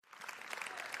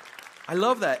I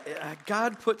love that.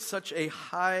 God put such a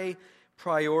high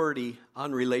priority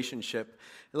on relationship.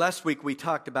 Last week we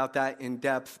talked about that in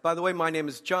depth. By the way, my name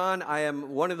is John. I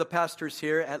am one of the pastors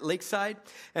here at Lakeside,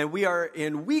 and we are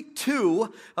in week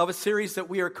 2 of a series that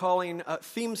we are calling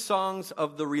Theme Songs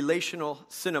of the Relational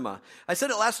Cinema. I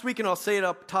said it last week, and I'll say it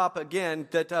up top again,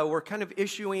 that we're kind of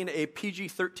issuing a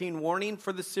PG-13 warning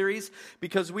for the series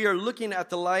because we are looking at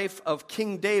the life of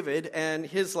King David, and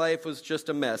his life was just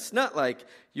a mess. Not like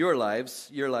your lives.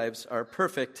 Your lives are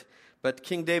perfect. But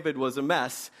King David was a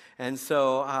mess, and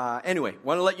so anyway,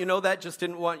 want to let you know that. Just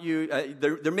didn't want you,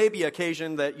 there may be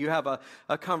occasion that you have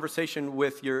a conversation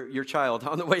with your child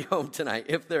on the way home tonight,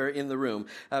 if they're in the room,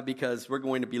 because we're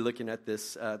going to be looking at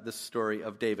this story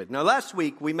of David. Now, last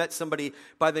week, we met somebody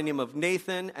by the name of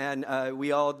Nathan, and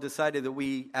we all decided that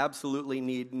we absolutely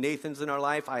need Nathans in our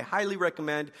life. I highly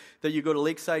recommend that you go to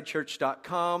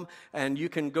lakesidechurch.com, and you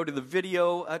can go to the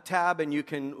video tab, and you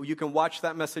can watch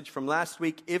that message from last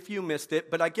week if you missed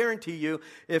it, but I guarantee you,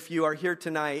 if you are here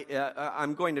tonight,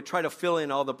 I'm going to try to fill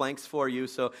in all the blanks for you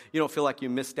so you don't feel like you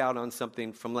missed out on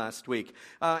something from last week.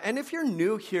 And if you're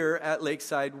new here at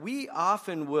Lakeside, we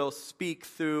often will speak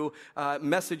through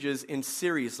messages in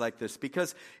series like this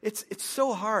because it's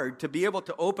so hard to be able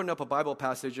to open up a Bible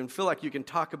passage and feel like you can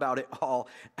talk about it all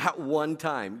at one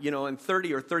time, in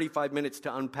 30 or 35 minutes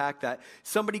to unpack that.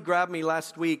 Somebody grabbed me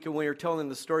last week and we were telling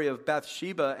the story of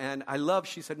Bathsheba, and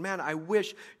she said, man, I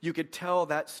wish you could tell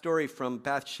that story from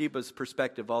Bathsheba's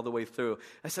perspective all the way through.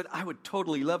 I said, I would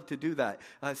totally love to do that.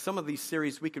 Some of these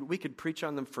series, we could preach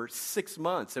on them for 6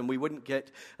 months, and we wouldn't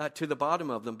get to the bottom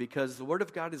of them because the Word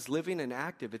of God is living and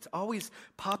active. It's always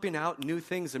popping out new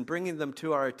things and bringing them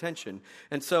to our attention.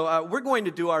 And so we're going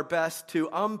to do our best to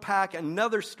unpack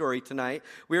another story tonight.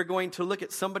 We are going to look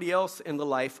at somebody else in the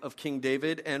life of King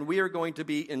David, and we are going to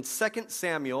be in 2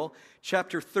 Samuel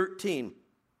chapter 13.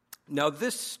 Now,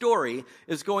 this story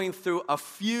is going through a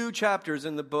few chapters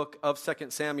in the book of 2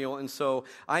 Samuel, and so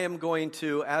I'm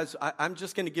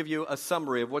just going to give you a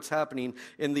summary of what's happening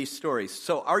in these stories.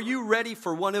 So, are you ready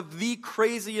for one of the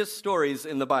craziest stories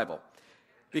in the Bible?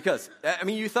 Because,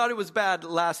 you thought it was bad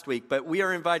last week, but we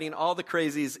are inviting all the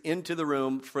crazies into the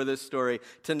room for this story.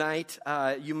 Tonight,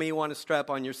 you may want to strap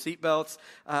on your seatbelts.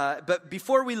 But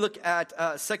before we look at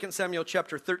 2 Samuel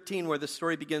chapter 13, where the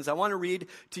story begins, I want to read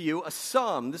to you a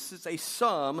psalm. This is a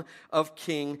psalm of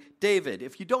King David.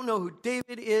 If you don't know who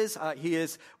David is, he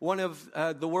is one of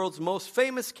the world's most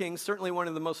famous kings, certainly one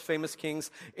of the most famous kings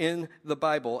in the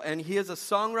Bible. And he is a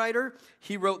songwriter.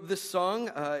 He wrote this song.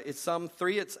 It's Psalm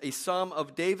 3. It's a psalm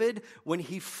of David when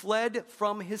he fled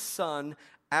from his son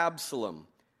Absalom.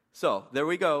 So, there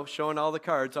we go, showing all the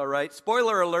cards, all right?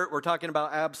 Spoiler alert, we're talking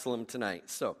about Absalom tonight.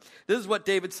 So, this is what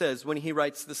David says when he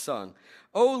writes the song.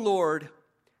 "O Lord,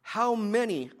 how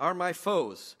many are my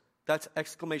foes?" That's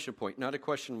exclamation point, not a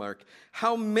question mark.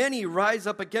 "How many rise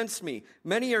up against me?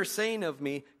 Many are saying of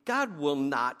me, God will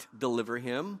not deliver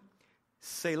him.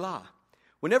 Selah."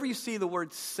 Whenever you see the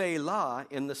word Selah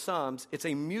in the Psalms, it's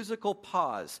a musical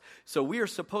pause. So we are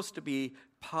supposed to be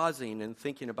pausing and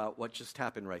thinking about what just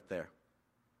happened right there.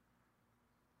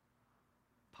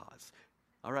 Pause.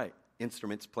 All right,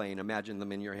 instruments playing, imagine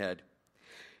them in your head.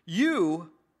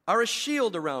 "You are a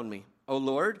shield around me, O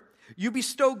Lord. You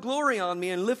bestow glory on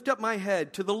me and lift up my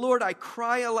head. To the Lord I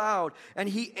cry aloud, and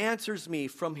he answers me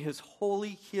from his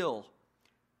holy hill.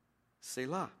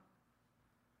 Selah.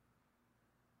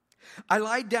 I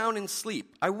lie down and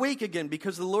sleep. I wake again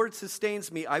because the Lord sustains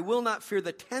me. I will not fear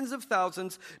the tens of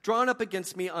thousands drawn up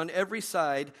against me on every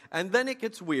side." And then it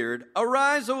gets weird.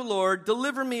 "Arise, O Lord,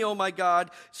 deliver me, O my God.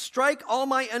 Strike all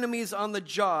my enemies on the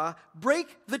jaw.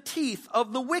 Break the teeth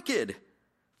of the wicked.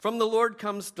 From the Lord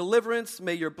comes deliverance.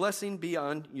 May your blessing be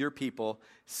on your people.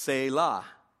 Selah."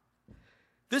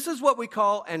 This is what we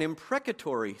call an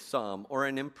imprecatory psalm or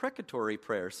an imprecatory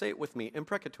prayer. Say it with me,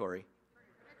 imprecatory.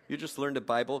 You just learned a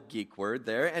Bible geek word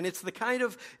there, and it's the kind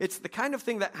of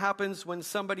thing that happens when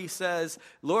somebody says,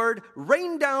 "Lord,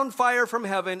 rain down fire from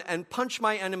heaven and punch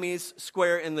my enemies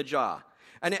square in the jaw."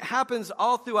 And it happens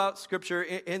all throughout Scripture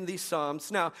in these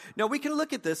Psalms. Now we can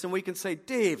look at this and we can say,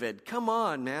 "David, come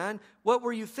on, man. What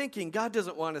were you thinking? God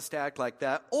doesn't want us to act like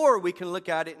that." Or we can look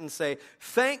at it and say,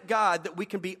 "Thank God that we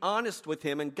can be honest with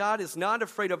him, and God is not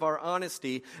afraid of our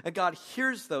honesty, and God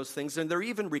hears those things, and they're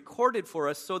even recorded for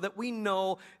us so that we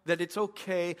know that it's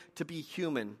okay to be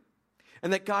human."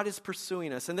 and that God is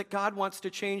pursuing us, and that God wants to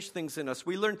change things in us.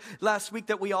 We learned last week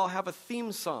that we all have a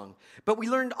theme song, but we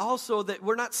learned also that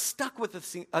we're not stuck with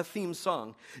a theme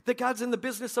song, that God's in the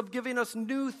business of giving us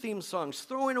new theme songs,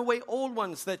 throwing away old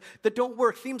ones that don't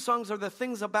work. Theme songs are the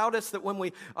things about us that when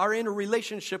we are in a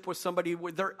relationship with somebody,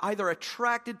 they're either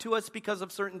attracted to us because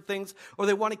of certain things, or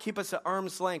they want to keep us at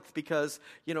arm's length because,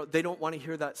 they don't want to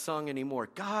hear that song anymore.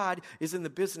 God is in the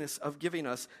business of giving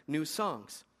us new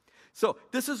songs. So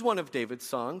this is one of David's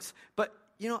songs, but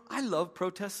I love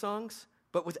protest songs,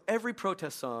 but with every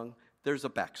protest song, there's a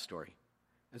backstory.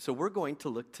 And so we're going to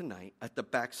look tonight at the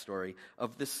backstory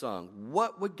of this song.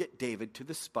 What would get David to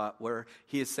the spot where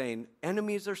he is saying,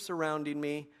 enemies are surrounding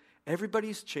me,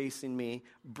 everybody's chasing me,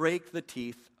 break the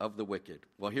teeth of the wicked?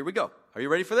 Well, here we go. Are you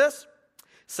ready for this?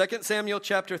 2 Samuel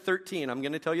chapter 13, I'm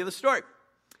going to tell you the story.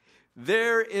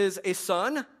 There is a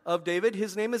son of David.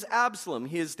 His name is Absalom.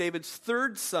 He is David's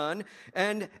third son,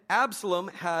 and Absalom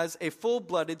has a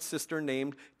full-blooded sister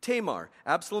named Tamar.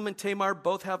 Absalom and Tamar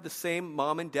both have the same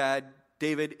mom and dad.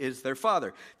 David is their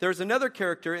father. There's another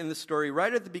character in the story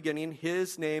right at the beginning.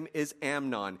 His name is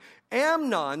Amnon.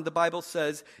 Amnon, the Bible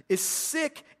says, is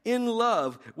sick in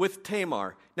love with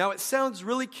Tamar. Now, it sounds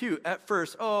really cute at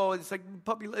first. Oh, it's like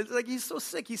puppy. It's like he's so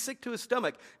sick. He's sick to his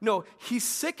stomach. No, he's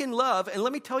sick in love, and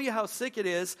let me tell you how sick it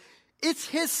is. It's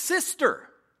his sister.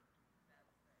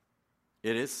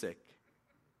 It is sick.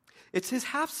 It's his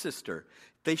half-sister.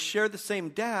 They share the same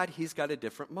dad. He's got a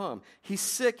different mom. He's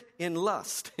sick in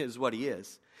lust is what he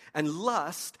is. And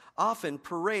lust often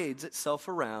parades itself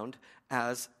around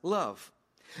as love.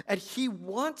 And he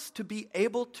wants to be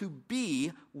able to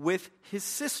be with his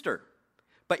sister.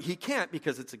 But he can't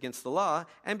because it's against the law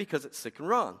and because it's sick and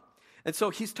wrong. And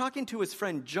so he's talking to his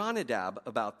friend Jonadab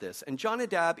about this. And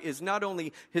Jonadab is not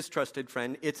only his trusted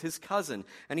friend, it's his cousin.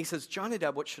 And he says,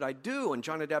 Jonadab, what should I do? And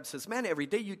Jonadab says, man, every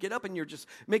day you get up and you're just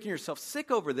making yourself sick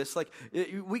over this. Like,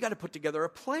 we got to put together a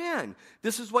plan.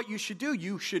 This is what you should do.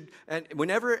 You should, and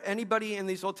whenever anybody in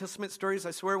these Old Testament stories,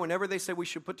 I swear, whenever they say we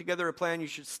should put together a plan, you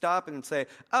should stop and say,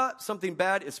 something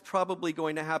bad is probably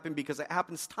going to happen because it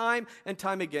happens time and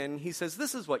time again. He says,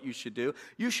 this is what you should do.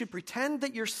 You should pretend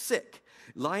that you're sick,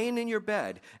 lying in your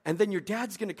bed, and then your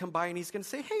dad's going to come by and he's going to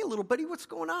say, hey, little buddy, what's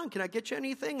going on? Can I get you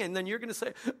anything? And then you're going to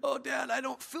say, oh, Dad, I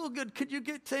don't feel good. Could you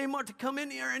get Tamar to come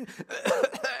in here and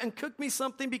and cook me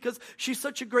something because she's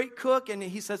such a great cook? And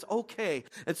he says, okay.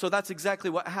 And so that's exactly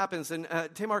what happens. And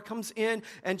Tamar comes in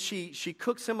and she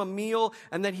cooks him a meal,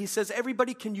 and then he says,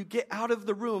 everybody, can you get out of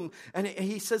the room? And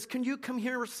he says, can you come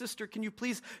here, sister? Can you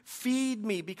please feed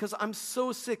me because I'm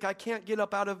so sick I can't get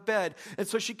up out of bed? And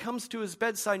so she comes to his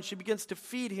bedside and she begins to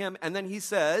feed him, and then he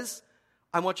says,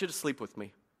 I want you to sleep with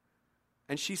me.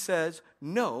 And she says,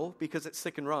 no, because it's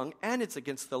sick and wrong, and it's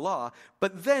against the law.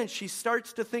 But then she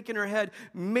starts to think in her head,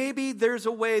 maybe there's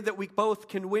a way that we both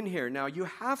can win here. Now, you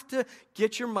have to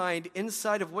get your mind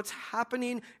inside of what's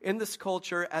happening in this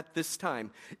culture at this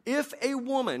time. If a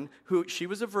woman she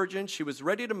was a virgin, she was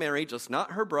ready to marry, just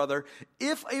not her brother.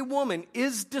 If a woman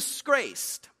is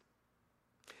disgraced,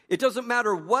 it doesn't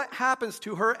matter what happens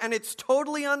to her, and it's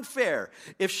totally unfair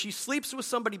if she sleeps with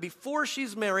somebody before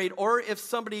she's married or if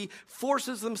somebody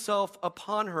forces themselves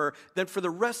upon her, then for the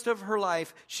rest of her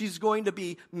life, she's going to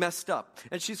be messed up,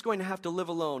 and she's going to have to live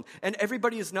alone, and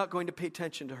everybody is not going to pay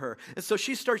attention to her. And so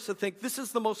she starts to think, this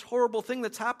is the most horrible thing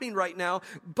that's happening right now,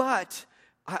 but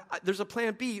there's a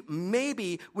plan B.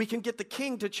 Maybe we can get the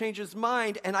king to change his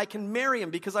mind and I can marry him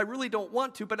because I really don't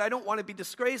want to, but I don't want to be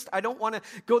disgraced. I don't want to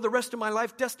go the rest of my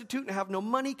life destitute and have no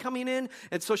money coming in.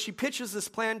 And so she pitches this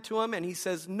plan to him and he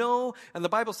says no. And the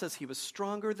Bible says he was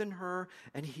stronger than her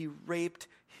and he raped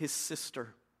his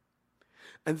sister.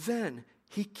 And then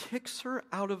he kicks her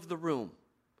out of the room.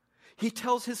 He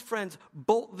tells his friends,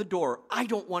 bolt the door. I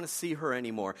don't want to see her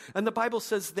anymore. And the Bible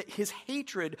says that his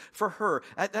hatred for her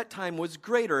at that time was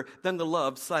greater than the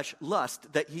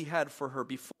love/lust that he had for her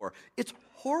before. It's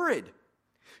horrid.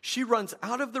 She runs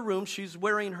out of the room. She's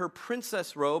wearing her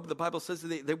princess robe. The Bible says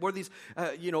they wore these,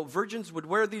 virgins would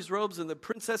wear these robes, and the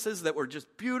princesses that were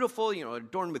just beautiful,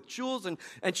 adorned with jewels, and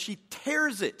she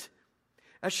tears it.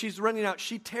 As she's running out,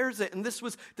 she tears it. And this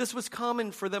was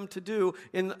common for them to do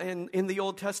in the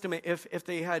Old Testament if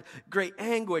they had great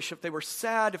anguish, if they were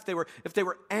sad, if they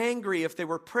were angry, if they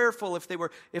were prayerful, if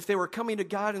they were coming to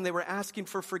God and they were asking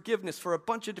for forgiveness for a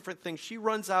bunch of different things. She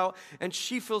runs out and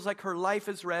she feels like her life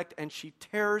is wrecked and she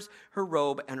tears her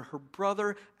robe, and her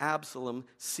brother Absalom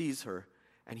sees her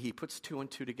and he puts two and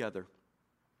two together.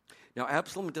 Now,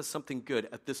 Absalom does something good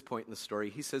at this point in the story.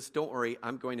 He says, don't worry,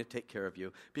 I'm going to take care of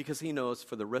you, because he knows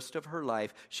for the rest of her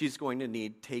life, she's going to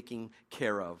need taking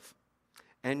care of.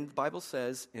 And the Bible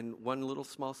says in one little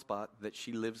small spot that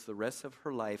she lives the rest of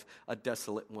her life a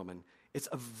desolate woman. It's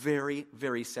a very,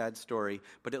 very sad story,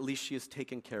 but at least she is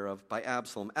taken care of by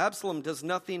Absalom. Absalom does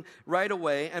nothing right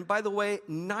away, and by the way,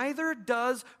 neither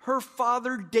does her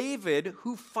father David,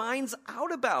 who finds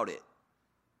out about it.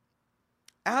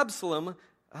 Absalom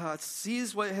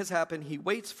sees what has happened. He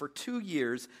waits for 2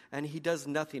 years, and he does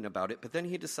nothing about it, but then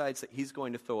he decides that he's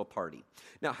going to throw a party.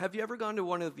 Now, have you ever gone to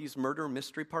one of these murder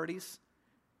mystery parties?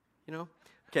 You know?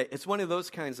 Okay, it's one of those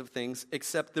kinds of things,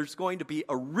 except there's going to be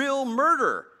a real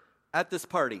murder at this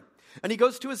party. And he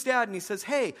goes to his dad and he says,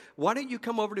 hey, why don't you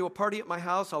come over to a party at my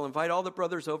house? I'll invite all the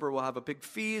brothers over. We'll have a big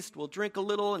feast. We'll drink a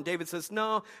little. And David says,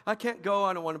 no, I can't go.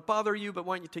 I don't want to bother you, but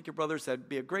why don't you take your brothers? That'd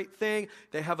be a great thing.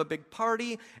 They have a big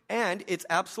party. And it's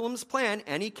Absalom's plan,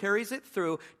 and he carries it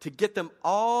through to get them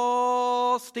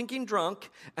all stinking drunk.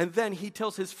 And then he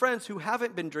tells his friends who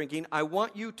haven't been drinking, I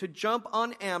want you to jump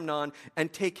on Amnon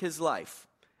and take his life.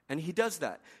 And he does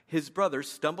that. His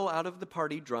brothers stumble out of the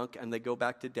party drunk, and they go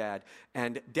back to Dad.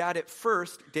 And Dad, at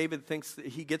first, David thinks that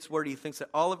he gets word. He thinks that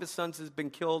all of his sons has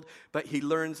been killed, but he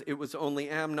learns it was only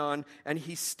Amnon. And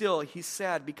he's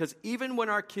sad, because even when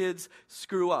our kids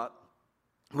screw up,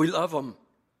 we love them.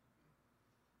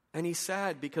 And he's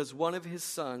sad because one of his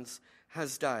sons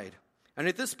has died. And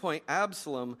at this point,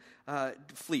 Absalom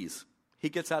flees. He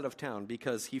gets out of town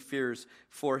because he fears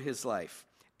for his life.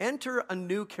 Enter a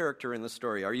new character in the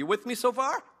story. Are you with me so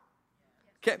far?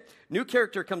 Okay, new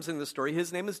character comes in the story.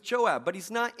 His name is Joab, but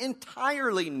he's not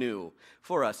entirely new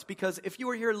for us, because if you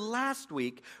were here last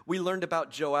week, we learned about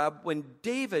Joab when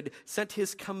David sent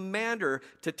his commander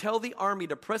to tell the army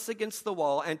to press against the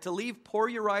wall and to leave poor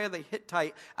Uriah the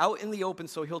Hittite out in the open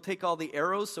so he'll take all the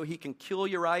arrows so he can kill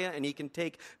Uriah and he can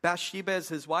take Bathsheba as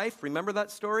his wife. Remember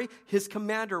that story? His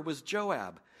commander was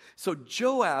Joab. So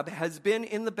Joab has been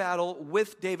in the battle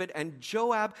with David, and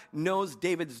Joab knows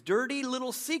David's dirty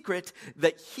little secret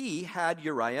that he had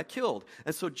Uriah killed.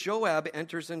 And so Joab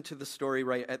enters into the story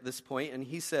right at this point, and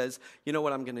he says, you know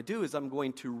what I'm going to do is I'm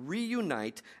going to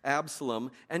reunite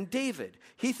Absalom and David.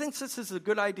 He thinks this is a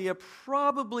good idea,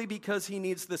 probably because he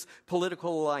needs this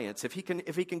political alliance. If he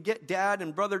can get dad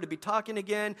and brother to be talking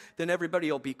again, then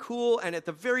everybody will be cool. And at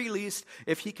the very least,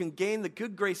 if he can gain the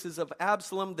good graces of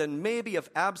Absalom, then maybe if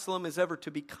Absalom is ever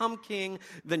to become king,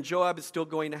 then Joab is still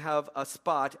going to have a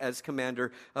spot as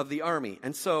commander of the army.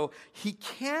 And so he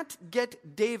can't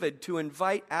get David to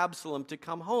invite Absalom to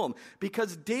come home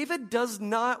because David does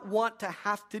not want to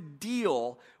have to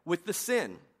deal with the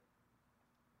sin.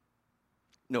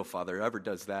 No father ever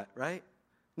does that, right?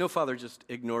 No father just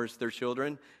ignores their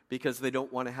children because they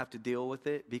don't want to have to deal with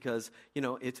it, because,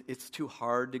 it's too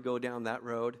hard to go down that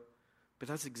road. But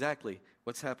that's exactly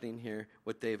what's happening here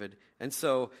with David. And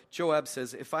so Joab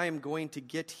says, if I am going to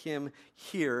get him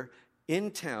here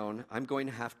in town, I'm going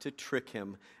to have to trick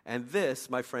him. And this,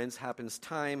 my friends, happens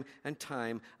time and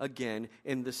time again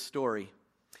in this story,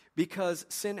 because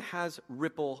sin has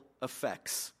ripple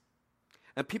effects.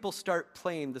 And people start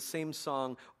playing the same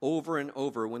song over and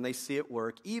over when they see it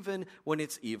work, even when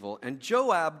it's evil. And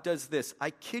Joab does this.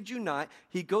 I kid you not.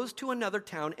 He goes to another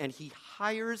town and he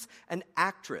hires an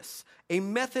actress, a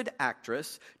method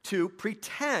actress, to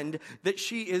pretend that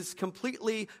she is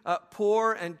completely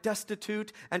poor and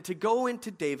destitute, and to go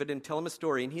into David and tell him a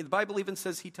story. And the Bible even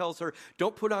says he tells her,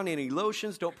 don't put on any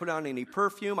lotions, don't put on any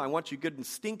perfume. I want you good and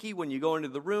stinky when you go into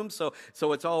the room, so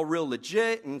it's all real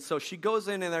legit. And so she goes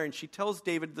in there and she tells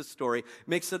David the story,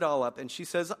 makes it all up, and she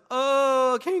says,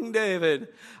 oh, King David,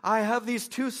 I have these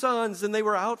 2 sons, and they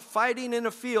were out fighting in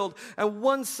a field, and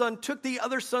one son took the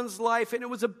other son's life, and it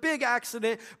was a big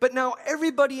accident, but now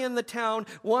everybody in the town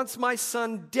wants my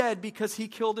son dead because he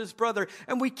killed his brother,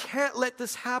 and we can't let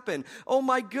this happen. Oh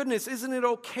my goodness, isn't it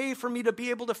okay for me to be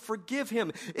able to forgive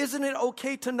him? Isn't it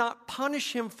okay to not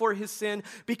punish him for his sin,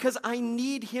 because I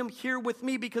need him here with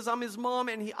me, because I'm his mom,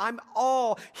 and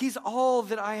he's all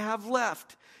that I have left.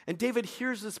 And David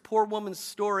hears this poor woman's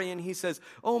story, and he says,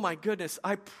 oh my goodness,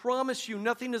 I promise you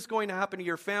nothing is going to happen to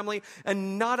your family,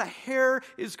 and not a hair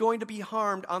is going to be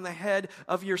harmed on the head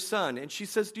of your son. And she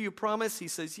says, do you promise? He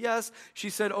says, yes. She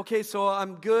said, okay, so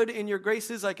I'm good in your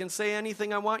graces. I can say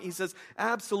anything I want. He says,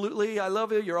 absolutely, I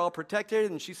love you. You're all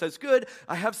protected. And she says, good,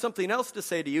 I have something else to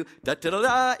say to you.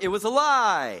 Da-da-da-da, it was a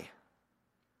lie.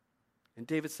 And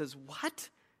David says, what?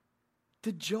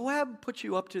 Did Joab put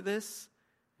you up to this?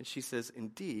 And she says,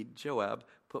 indeed, Joab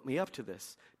put me up to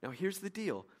this. Now, here's the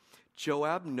deal.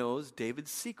 Joab knows David's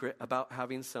secret about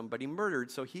having somebody murdered,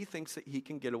 so he thinks that he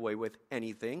can get away with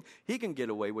anything. He can get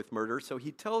away with murder, so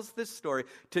he tells this story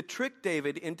to trick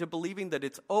David into believing that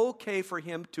it's okay for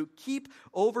him to keep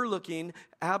overlooking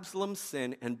Absalom's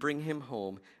sin and bring him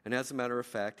home. And as a matter of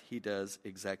fact, he does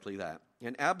exactly that.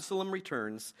 And Absalom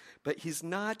returns, but he's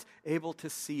not able to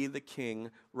see the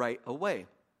king right away,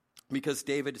 because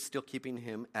David is still keeping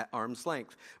him at arm's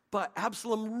length. But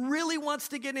Absalom really wants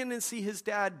to get in and see his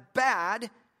dad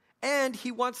bad, and he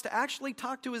wants to actually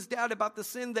talk to his dad about the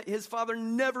sin that his father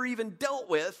never even dealt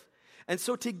with. And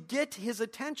so to get his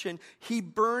attention, he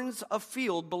burns a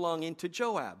field belonging to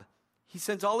Joab. He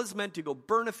sends all his men to go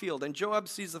burn a field, and Joab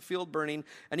sees the field burning,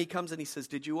 and he comes and he says,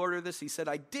 "Did you order this?" He said,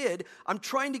 "I did. I'm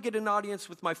trying to get an audience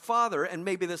with my father, and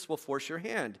maybe this will force your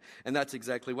hand." And that's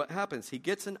exactly what happens. He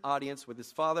gets an audience with his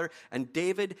father, and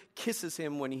David kisses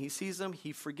him when he sees him.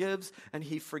 He forgives, and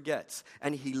he forgets,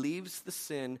 and he leaves the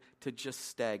sin to just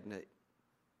stagnate.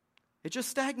 It just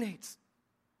stagnates.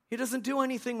 He doesn't do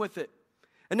anything with it.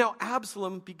 And now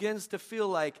Absalom begins to feel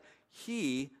like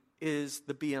he is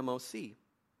the BMOC.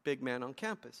 Big man on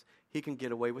campus. He can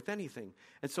get away with anything.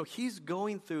 And so he's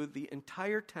going through the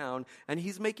entire town, and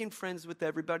he's making friends with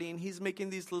everybody, and he's making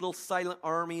these little silent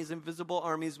armies, invisible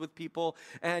armies with people,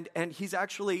 and he's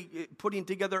actually putting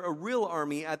together a real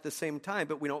army at the same time,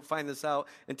 but we don't find this out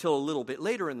until a little bit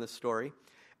later in the story.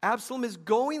 Absalom is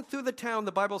going through the town,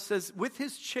 the Bible says, with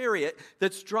his chariot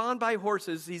that's drawn by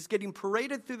horses. He's getting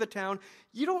paraded through the town.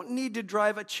 You don't need to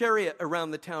drive a chariot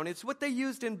around the town. It's what they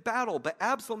used in battle. But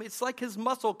Absalom, it's like his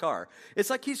muscle car.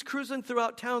 It's like he's cruising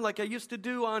throughout town like I used to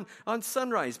do on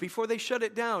Sunrise before they shut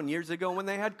it down years ago when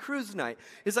they had cruise night.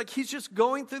 It's like he's just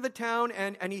going through the town,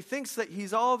 and he thinks that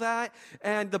he's all that.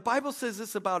 And the Bible says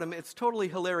this about him. It's totally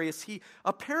hilarious.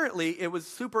 Apparently, it was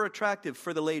super attractive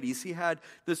for the ladies. He had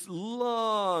this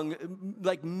long,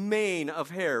 like mane of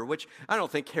hair, which I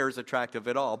don't think hair is attractive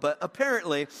at all, but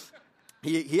apparently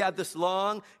he had this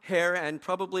long hair and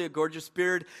probably a gorgeous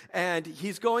beard, and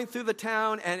he's going through the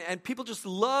town, and people just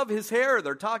love his hair.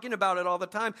 They're talking about it all the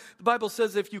time. The Bible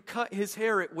says if you cut his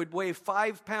hair, it would weigh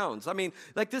 5 pounds. I mean,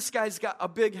 like, this guy's got a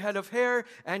big head of hair,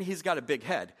 and he's got a big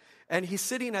head. And he's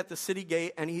sitting at the city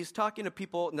gate, and he's talking to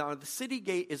people. Now, the city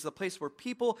gate is the place where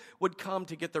people would come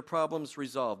to get their problems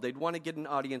resolved. They'd want to get an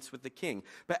audience with the king.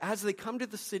 But as they come to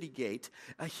the city gate,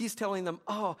 he's telling them,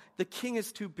 "Oh, the king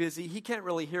is too busy. He can't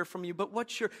really hear from you, but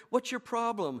what's your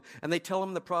problem?" And they tell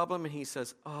him the problem, and he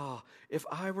says, "Oh, if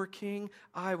I were king,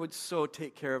 I would so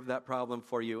take care of that problem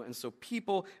for you." And so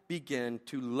people begin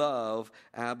to love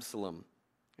Absalom.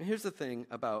 And here's the thing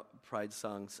about pride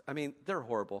songs. I mean, they're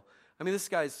horrible. I mean, this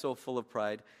guy is so full of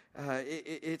pride.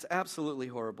 It's absolutely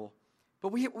horrible. But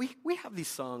we have these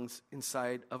songs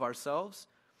inside of ourselves.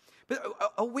 But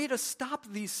a way to stop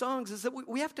these songs is that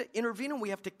we have to intervene, and we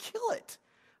have to kill it.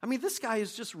 I mean, this guy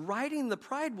is just riding the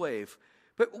pride wave.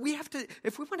 But we have to,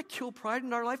 if we want to kill pride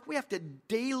in our life, we have to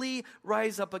daily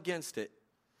rise up against it.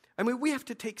 I mean, we have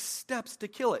to take steps to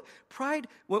kill it. Pride,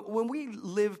 when we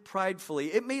live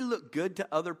pridefully, it may look good to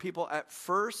other people at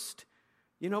first.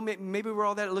 You know, maybe we're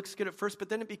all that, it looks good at first, but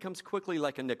then it becomes quickly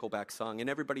like a Nickelback song, and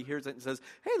everybody hears it and says,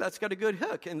 "Hey, that's got a good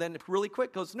hook," and then really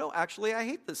quick goes, "No, actually, I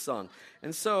hate this song."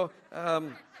 And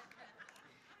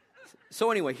so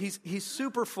anyway, he's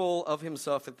super full of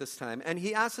himself at this time, and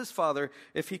he asks his father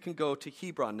if he can go to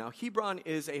Hebron. Now, Hebron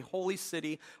is a holy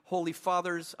city. Holy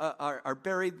fathers are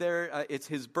buried there. It's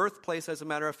his birthplace, as a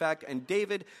matter of fact, and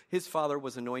David, his father,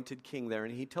 was anointed king there,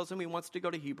 and he tells him he wants to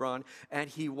go to Hebron, and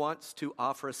he wants to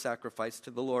offer a sacrifice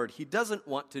to the Lord. He doesn't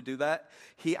want to do that.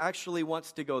 He actually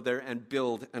wants to go there and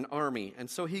build an army, and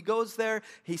so he goes there.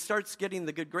 He starts getting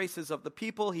the good graces of the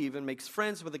people. He even makes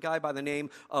friends with a guy by the name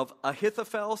of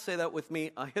Ahithophel. Say that with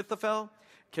me, Ahithophel, in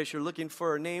case you're looking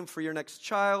for a name for your next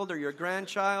child or your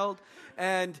grandchild.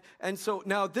 And so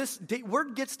now this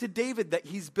word gets to David that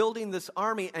he's building this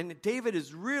army, and David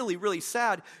is really, really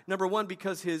sad, number one,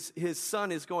 because his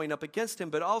son is going up against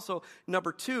him, but also,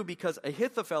 number two, because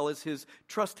Ahithophel is his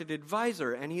trusted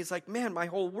advisor, and he's like, "Man, my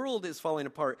whole world is falling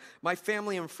apart. My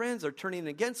family and friends are turning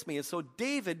against me." And so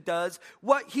David does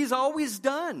what he's always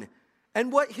done,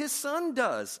 and what his son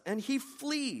does, and he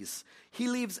flees. He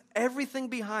leaves everything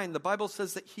behind. The Bible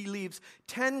says that he leaves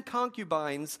 10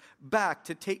 concubines back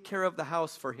to take care of the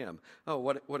house for him. Oh,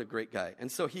 what a great guy. And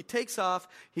so he takes off.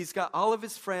 He's got all of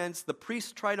his friends. The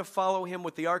priests try to follow him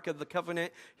with the Ark of the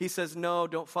Covenant. He says, "No,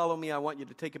 don't follow me. I want you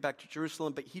to take it back to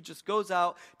Jerusalem." But he just goes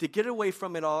out to get away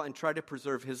from it all and try to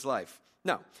preserve his life.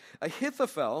 Now,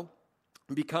 Ahithophel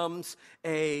becomes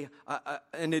an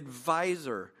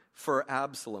advisor for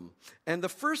Absalom. And the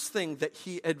first thing that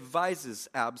he advises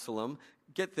Absalom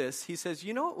get this, he says,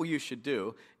 you know what you should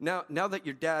do, now that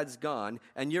your dad's gone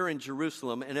and you're in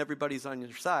Jerusalem and everybody's on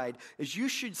your side, is you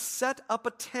should set up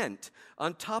a tent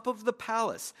on top of the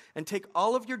palace and take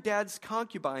all of your dad's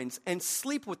concubines and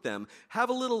sleep with them. Have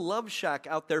a little love shack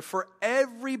out there for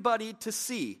everybody to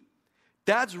see.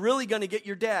 Dad's really going to get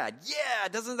your dad. Yeah,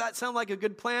 doesn't that sound like a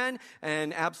good plan?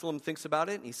 And Absalom thinks about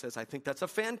it and he says, I think that's a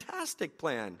fantastic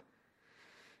plan.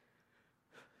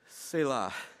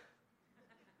 Selah.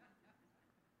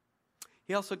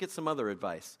 He also gets some other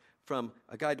advice from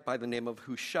a guy by the name of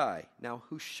Hushai. Now,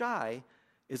 Hushai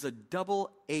is a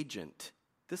double agent.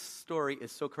 This story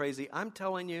is so crazy. I'm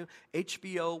telling you,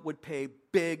 HBO would pay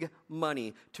big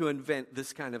money to invent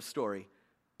this kind of story.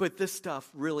 But this stuff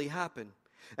really happened.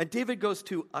 And David goes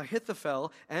to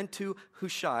Ahithophel and to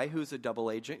Hushai, who's a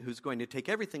double agent, who's going to take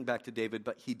everything back to David,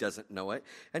 but he doesn't know it.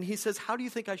 And he says, how do you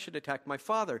think I should attack my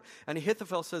father? And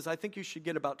Ahithophel says, I think you should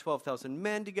get about 12,000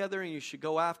 men together and you should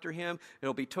go after him.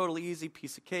 It'll be totally easy,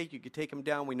 piece of cake. You could take him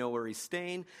down. We know where he's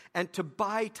staying. And to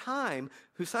buy time,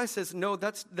 Hushai says, no,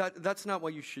 that's not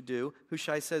what you should do.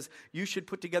 Hushai says, you should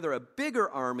put together a bigger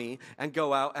army and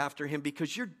go out after him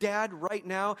because your dad right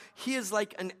now, he is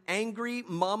like an angry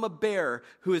mama bear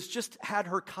who has just had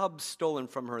her cubs stolen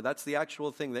from her. That's the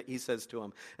actual thing that he says to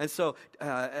him. And so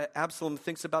Absalom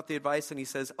thinks about the advice and he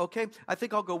says, okay, I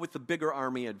think I'll go with the bigger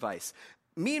army advice.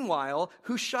 Meanwhile,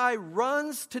 Hushai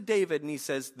runs to David and he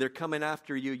says, they're coming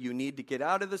after you. You need to get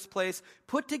out of this place.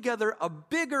 Put together a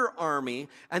bigger army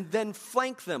and then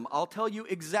flank them. I'll tell you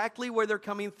exactly where they're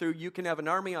coming through. You can have an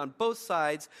army on both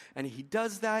sides. And he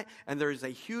does that. And there's a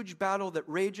huge battle that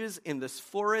rages in this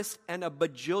forest and a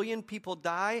bajillion people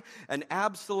die. And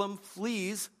Absalom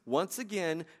flees once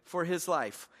again for his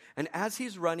life. And as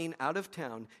he's running out of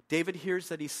town, David hears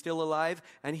that he's still alive,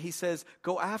 and he says,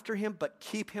 go after him, but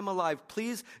keep him alive.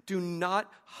 Please do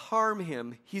not harm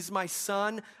him. He's my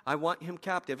son. I want him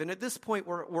captive. And at this point,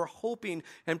 we're hoping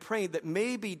and praying that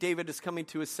maybe David is coming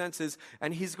to his senses,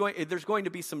 and there's going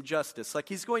to be some justice. Like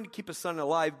he's going to keep his son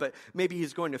alive, but maybe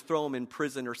he's going to throw him in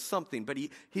prison or something. But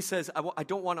he says, I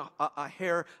don't want a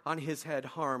hair on his head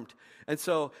harmed. And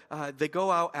so they go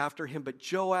out after him, but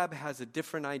Joab has a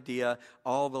different idea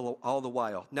all the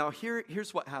while. Now,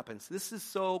 here's what happens. This is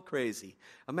so crazy.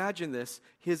 Imagine this.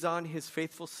 He's on his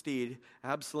faithful steed.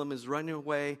 Absalom is running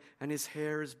away, and his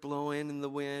hair is blowing in the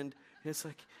wind. It's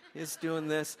like he's doing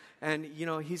this, and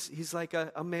he's like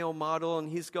a male model, and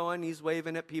he's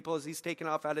waving at people as he's taking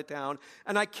off out of town.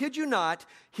 And I kid you not,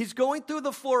 he's going through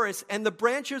the forest, and the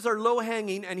branches are low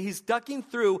hanging, and he's ducking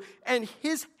through, and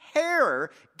his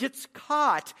hair gets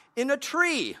caught in a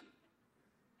tree.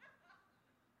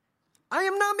 I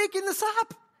am not making this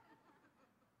up.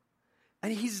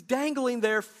 And he's dangling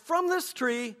there from this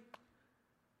tree,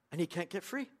 and he can't get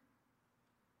free.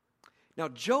 Now,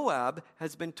 Joab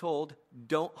has been told,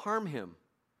 don't harm him.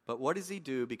 But what does he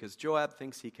do? Because Joab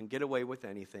thinks he can get away with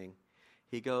anything.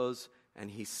 He goes and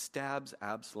he stabs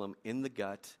Absalom in the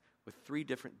gut with 3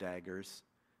 different daggers,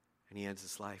 and he ends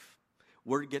his life.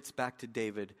 Word gets back to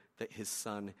David that his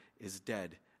son is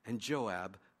dead. And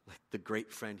Joab, like the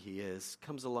great friend he is,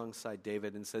 comes alongside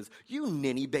David and says, you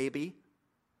ninny baby,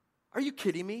 are you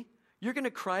kidding me? You're going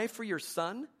to cry for your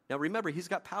son? Now remember, he's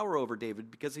got power over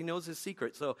David because he knows his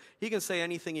secret, so he can say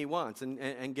anything he wants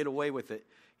and get away with it.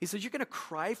 He says, you're going to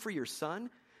cry for your son?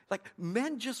 Like,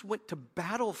 men just went to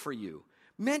battle for you.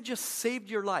 Men just saved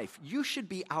your life. You should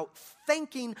be out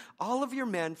thanking all of your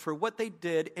men for what they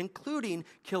did, including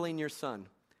killing your son.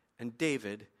 And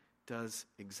David does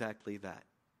exactly that.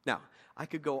 Now, I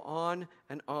could go on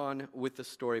and on with the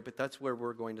story, but that's where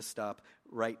we're going to stop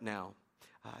right now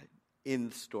in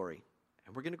the story.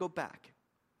 And we're going to go back.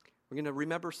 We're going to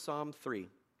remember Psalm 3.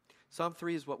 Psalm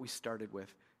 3 is what we started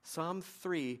with. Psalm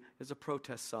 3 is a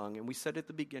protest song, and we said at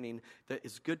the beginning that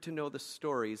it's good to know the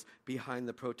stories behind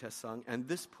the protest song, and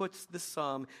this puts this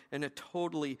psalm in a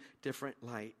totally different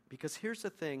light. Because here's the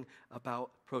thing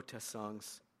about protest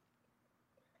songs.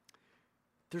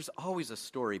 There's always a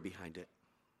story behind it.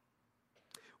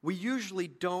 We usually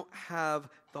don't have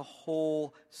the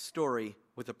whole story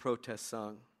with a protest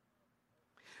song.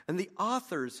 And the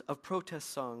authors of protest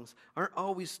songs aren't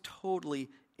always totally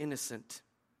innocent.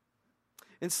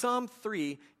 In Psalm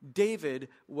 3, David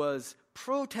was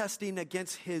protesting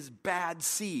against his bad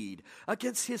seed,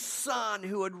 against his son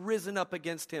who had risen up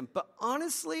against him. But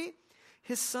honestly,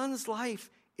 his son's life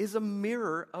is a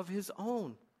mirror of his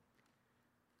own.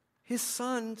 His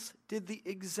sons did the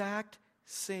exact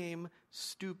same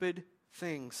stupid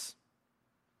things.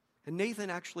 And Nathan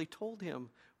actually told him,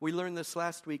 we learned this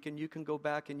last week, and you can go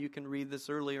back and you can read this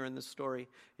earlier in the story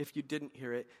if you didn't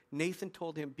hear it. Nathan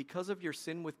told him, because of your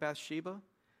sin with Bathsheba,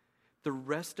 the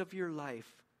rest of your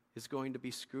life is going to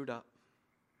be screwed up.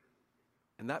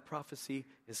 And that prophecy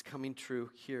is coming true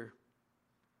here.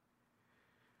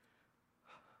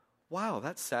 Wow,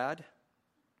 that's sad.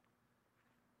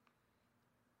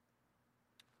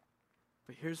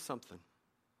 But here's something.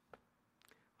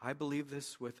 I believe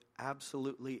this with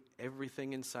absolutely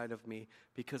everything inside of me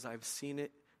because I've seen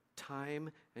it time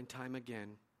and time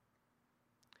again.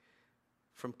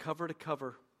 From cover to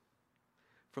cover,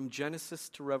 from Genesis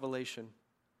to Revelation,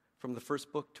 from the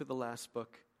first book to the last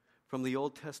book, from the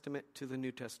Old Testament to the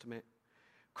New Testament,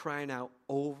 crying out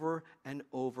over and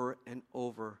over and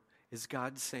over is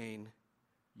God saying,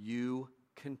 you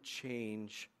can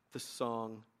change the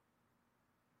song.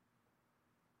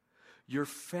 Your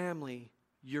family,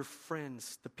 your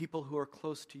friends, the people who are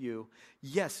close to you,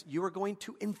 yes, you are going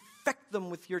to infect them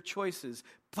with your choices,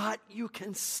 but you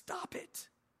can stop it.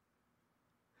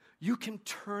 You can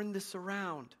turn this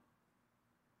around.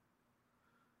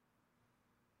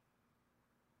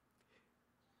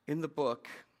 In the book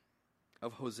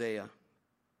of Hosea,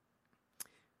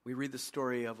 we read the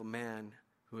story of a man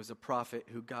who is a prophet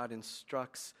who God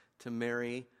instructs to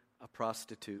marry a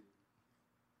prostitute.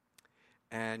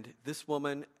 And this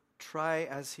woman, try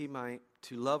as he might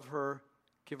to love her,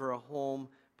 give her a home,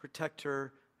 protect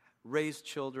her, raise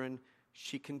children,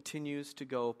 she continues to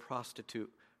go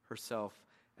prostitute herself.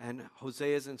 And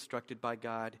Hosea is instructed by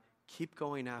God, keep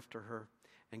going after her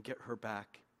and get her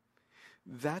back.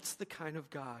 That's the kind of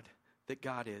God that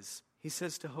God is. He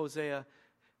says to Hosea,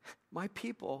 my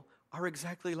people are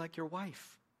exactly like your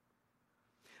wife.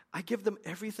 I give them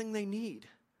everything they need,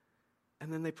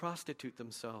 and then they prostitute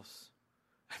themselves.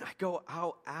 And I go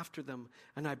out after them,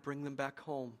 and I bring them back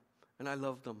home, and I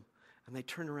love them. And they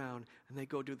turn around, and they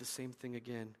go do the same thing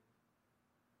again.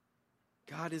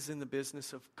 God is in the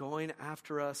business of going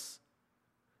after us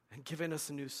and giving us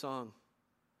a new song.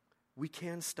 We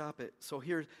can stop it. So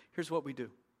here's what we do.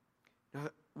 Now,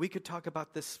 we could talk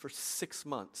about this for 6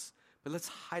 months, but let's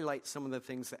highlight some of the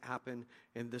things that happen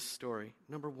in this story.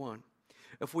 Number one,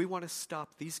 if we want to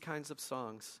stop these kinds of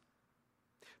songs,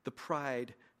 the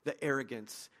pride, the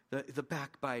arrogance, the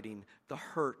backbiting, the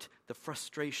hurt, the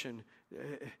frustration,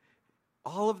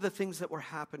 all of the things that were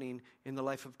happening in the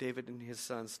life of David and his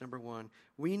sons, number one,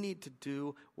 we need to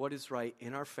do what is right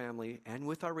in our family and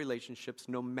with our relationships,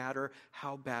 no matter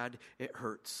how bad it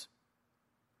hurts.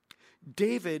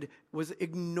 David was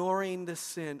ignoring the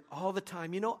sin all the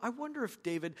time. You know, I wonder if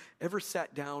David ever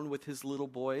sat down with his little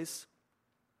boys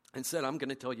and said, I'm going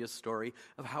to tell you a story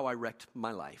of how I wrecked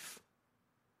my life.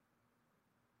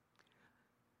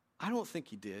 I don't think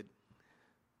he did.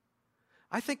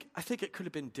 I think it could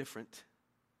have been different.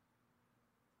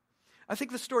 I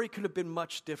think the story could have been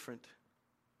much different.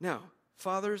 Now,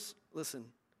 fathers, listen.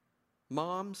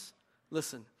 Moms,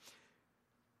 listen.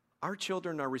 Our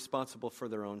children are responsible for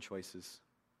their own choices.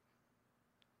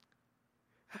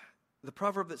 The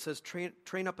proverb that says,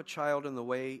 train up a child in the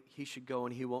way he should go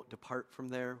and he won't depart from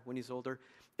there when he's older,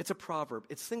 it's a proverb.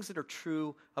 It's things that are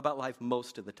true about life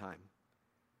most of the time.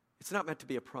 It's not meant to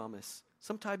be a promise.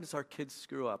 Sometimes our kids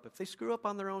screw up. If they screw up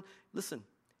on their own, listen,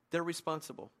 they're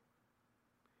responsible.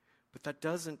 But that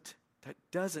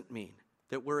doesn't mean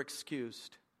that we're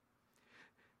excused.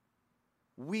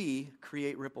 We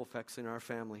create ripple effects in our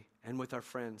family and with our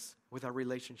friends, with our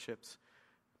relationships.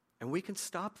 And we can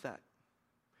stop that.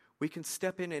 We can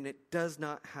step in, and it does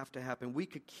not have to happen. We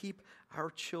could keep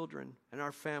our children and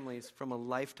our families from a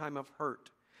lifetime of hurt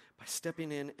by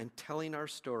stepping in and telling our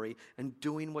story and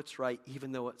doing what's right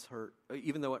even though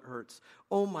it hurts.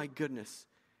 Oh my goodness.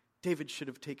 David should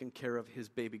have taken care of his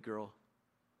baby girl.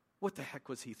 What the heck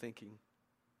was he thinking?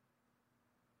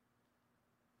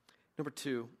 Number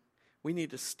two, we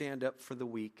need to stand up for the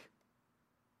weak.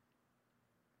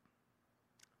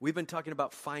 We've been talking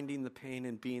about finding the pain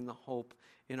and being the hope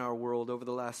in our world over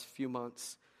the last few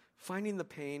months. Finding the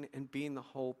pain and being the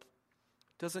hope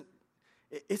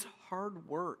it's hard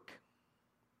work.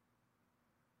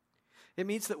 It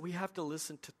means that we have to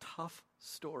listen to tough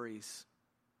stories.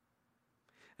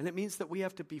 And it means that we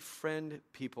have to befriend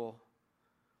people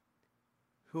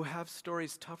who have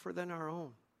stories tougher than our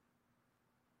own.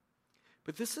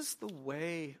 But this is the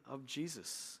way of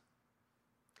Jesus.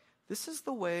 This is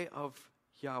the way of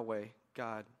Yahweh,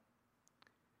 God.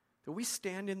 That we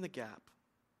stand in the gap.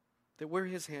 That we're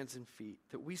his hands and feet.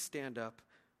 That we stand up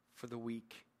for the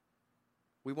weak.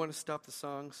 We want to stop the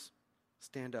songs?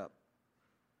 Stand up.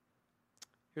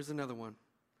 Here's another one.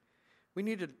 We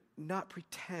need to not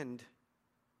pretend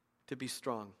to be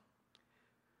strong.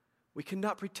 We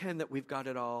cannot pretend that we've got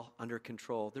it all under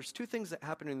control. There's two things that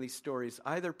happen in these stories.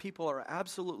 Either people are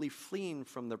absolutely fleeing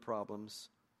from their problems,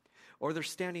 or they're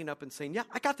standing up and saying, yeah,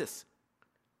 I got this.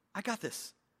 I got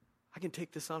this. I can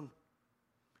take this on.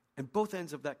 And both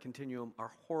ends of that continuum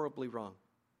are horribly wrong.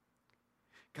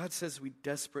 God says we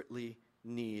desperately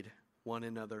need one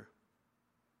another.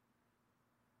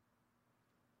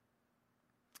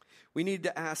 We need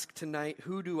to ask tonight,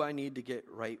 who do I need to get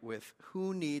right with?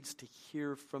 Who needs to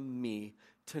hear from me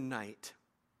tonight?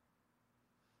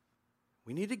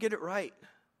 We need to get it right.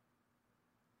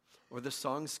 Or the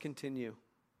songs continue.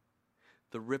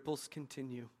 The ripples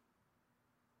continue.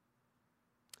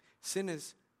 Sin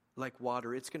is like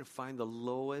water. It's going to find the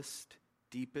lowest,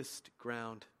 deepest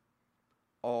ground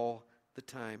all the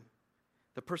time.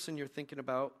 The person you're thinking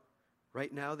about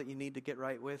right now that you need to get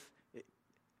right with,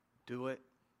 do it.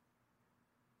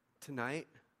 Tonight,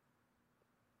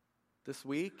 this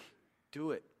week,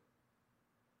 do it.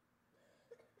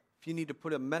 If you need to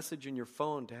put a message in your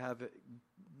phone to have it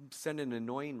send an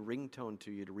annoying ringtone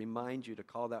to you to remind you to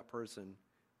call that person,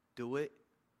 do it.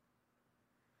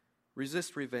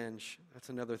 Resist revenge. That's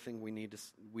another thing we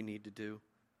need to do.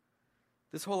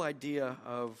 This whole idea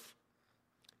of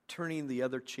turning the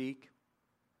other cheek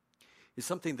is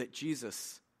something that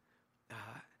Jesus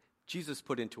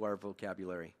put into our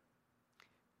vocabulary.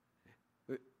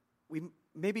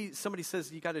 Maybe somebody says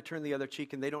you got to turn the other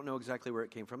cheek and they don't know exactly where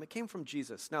it came from. It came from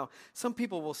Jesus. Now, some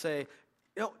people will say,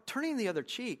 turning the other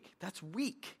cheek, that's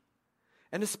weak.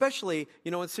 And especially,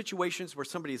 in situations where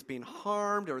somebody is being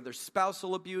harmed or there's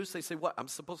spousal abuse, they say, what, I'm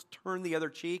supposed to turn the other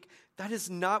cheek? That is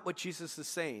not what Jesus is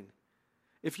saying.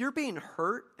 If you're being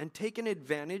hurt and taken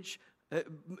advantage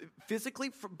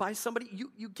physically by somebody,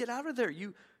 you get out of there.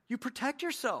 You protect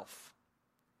yourself.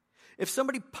 If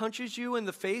somebody punches you in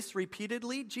the face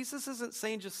repeatedly, Jesus isn't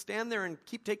saying just stand there and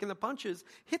keep taking the punches.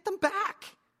 Hit them back.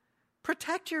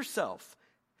 Protect yourself.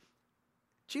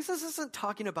 Jesus isn't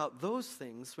talking about those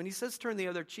things. When he says turn the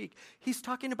other cheek, he's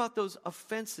talking about those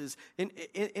offenses.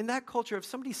 In that culture, if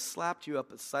somebody slapped you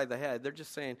upside the head, they're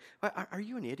just saying, are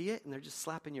you an idiot? And they're just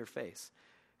slapping your face.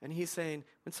 And he's saying,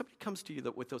 when somebody comes to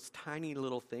you with those tiny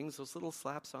little things, those little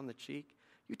slaps on the cheek,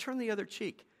 you turn the other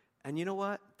cheek. And you know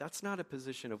what? That's not a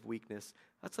position of weakness.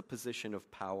 That's a position of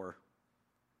power.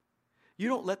 You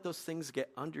don't let those things get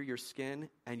under your skin,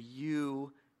 and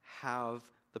you have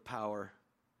the power.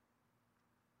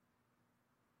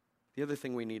 The other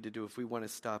thing we need to do if we want to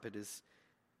stop it is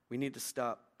we need to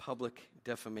stop public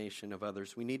defamation of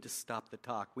others. We need to stop the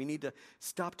talk. We need to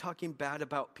stop talking bad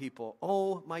about people.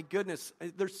 Oh, my goodness.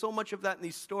 There's so much of that in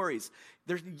these stories.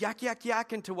 They're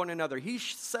yakking to one another. He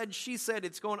said, she said.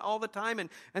 It's going all the time.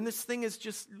 And this thing is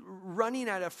just running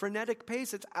at a frenetic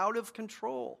pace. It's out of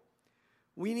control.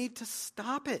 We need to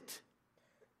stop it.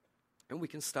 And we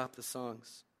can stop the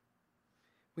songs.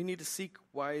 We need to seek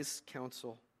wise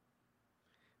counsel.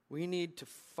 We need to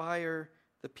fire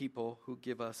the people who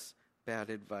give us bad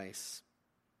advice.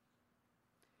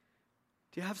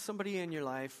 Do you have somebody in your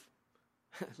life,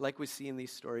 like we see in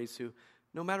these stories, who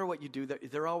no matter what you do,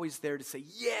 they're always there to say,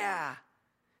 yeah,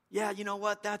 you know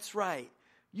what, that's right.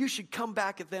 You should come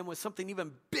back at them with something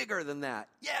even bigger than that.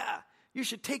 Yeah, you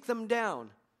should take them down.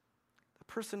 The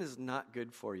person is not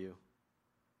good for you.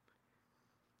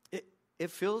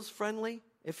 It feels friendly.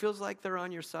 It feels like they're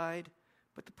on your side.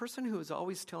 But the person who is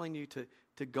always telling you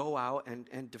to go out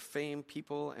and defame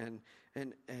people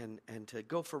and to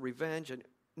go for revenge, and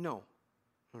no.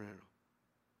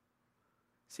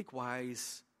 Seek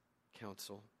wise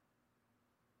counsel.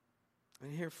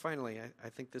 And here, finally, I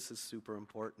think this is super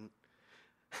important.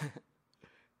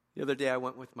 The other day, I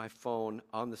went with my phone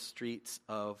on the streets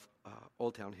of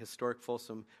Old Town, historic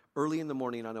Folsom, early in the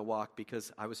morning on a walk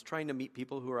because I was trying to meet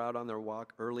people who are out on their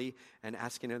walk early and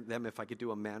asking them if I could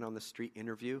do a man-on-the-street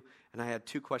interview. And I had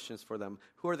two questions for them.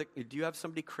 Do you have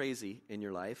somebody crazy in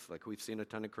your life? Like we've seen a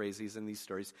ton of crazies in these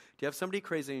stories. Do you have somebody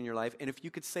crazy in your life? And if you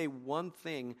could say one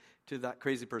thing to that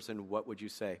crazy person, what would you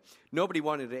say? Nobody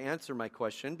wanted to answer my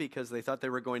question because they thought they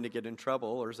were going to get in trouble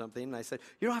or something. And I said,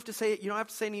 you don't have to say it. You don't have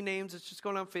to say any names. It's just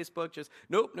going on Facebook. Just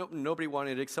nope. Nobody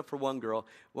wanted it except for one girl.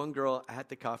 One girl at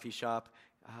the coffee shop.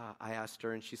 I asked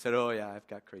her, and she said, oh, yeah, I've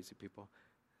got crazy people.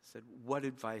 I said, what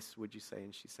advice would you say?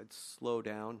 And she said, slow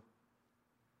down.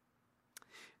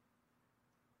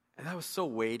 And that was so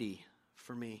weighty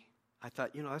for me. I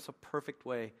thought, that's a perfect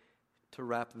way to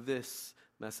wrap this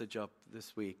message up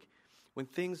this week. When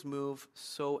things move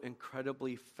so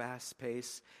incredibly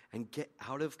fast-paced and get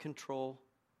out of control,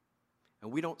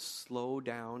 and we don't slow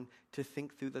down to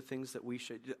think through the things that we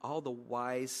should, all the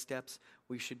wise steps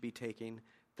we should be taking,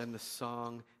 then the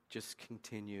song just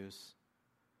continues.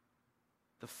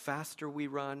 The faster we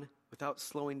run without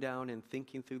slowing down and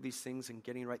thinking through these things and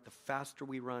getting right, the faster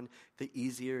we run, the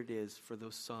easier it is for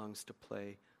those songs to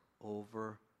play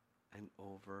over and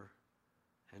over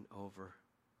and over.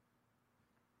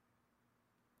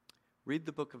 Read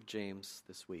the book of James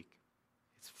this week.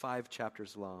 It's 5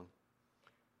 chapters long.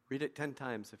 Read it 10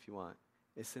 times if you want.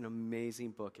 It's an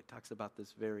amazing book. It talks about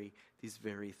these very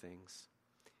things.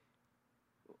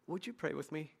 Would you pray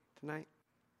with me tonight?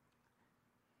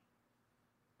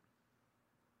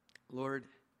 Lord,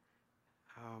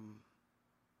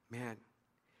 man,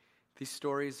 these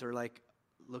stories are like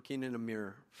looking in a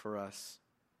mirror for us.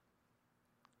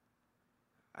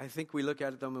 I think we look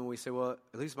at them and we say, well,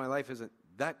 at least my life isn't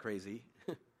that crazy.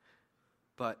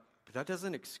 but that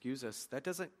doesn't excuse us. That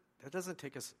doesn't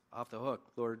take us off the hook,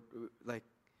 Lord. Like,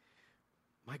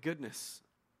 my goodness,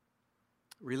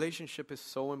 relationship is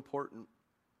so important.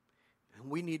 And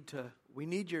we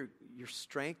need your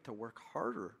strength to work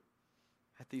harder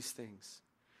at these things.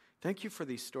 Thank you for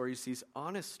these stories, these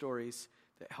honest stories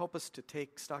that help us to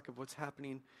take stock of what's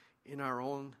happening in our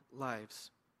own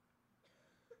lives.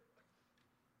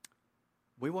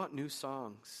 We want new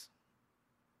songs.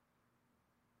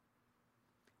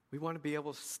 We want to be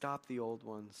able to stop the old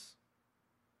ones.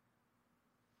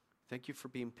 Thank you for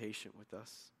being patient with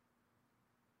us.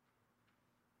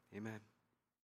 Amen.